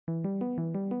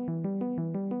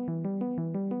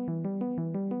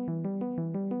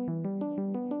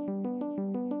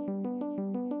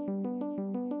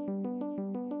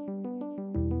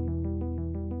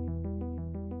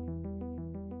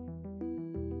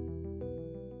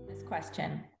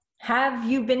question. Have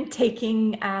you been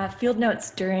taking field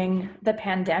notes during the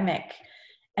pandemic?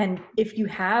 And if you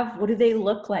have, what do they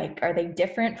look like? Are they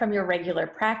different from your regular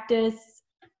practice?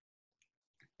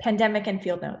 Pandemic and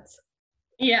field notes.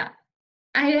 Yeah,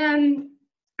 I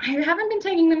haven't been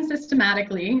taking them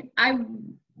systematically.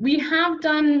 We have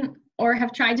done or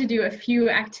have tried to do a few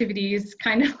activities,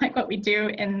 kind of like what we do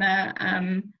in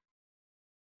the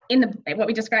what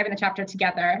we describe in the chapter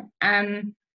together,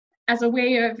 as a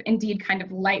way of indeed kind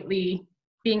of lightly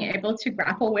being able to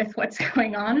grapple with what's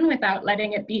going on without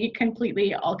letting it be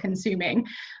completely all-consuming.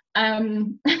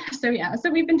 So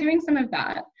we've been doing some of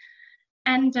that.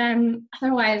 And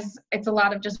otherwise, it's a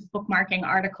lot of just bookmarking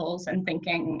articles and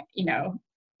thinking,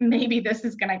 maybe this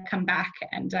is going to come back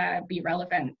and be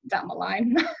relevant down the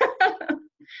line.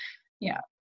 Yeah,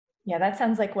 that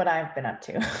sounds like what I've been up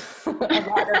to.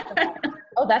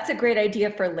 Oh, that's a great idea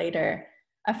for later.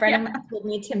 A friend of mine told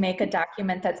me to make a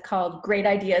document that's called Great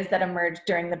Ideas That Emerged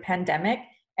During the Pandemic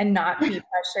and not be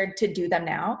pressured to do them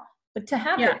now, but to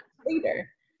have it later.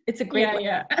 It's a great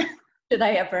way. Should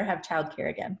I ever have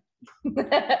childcare again?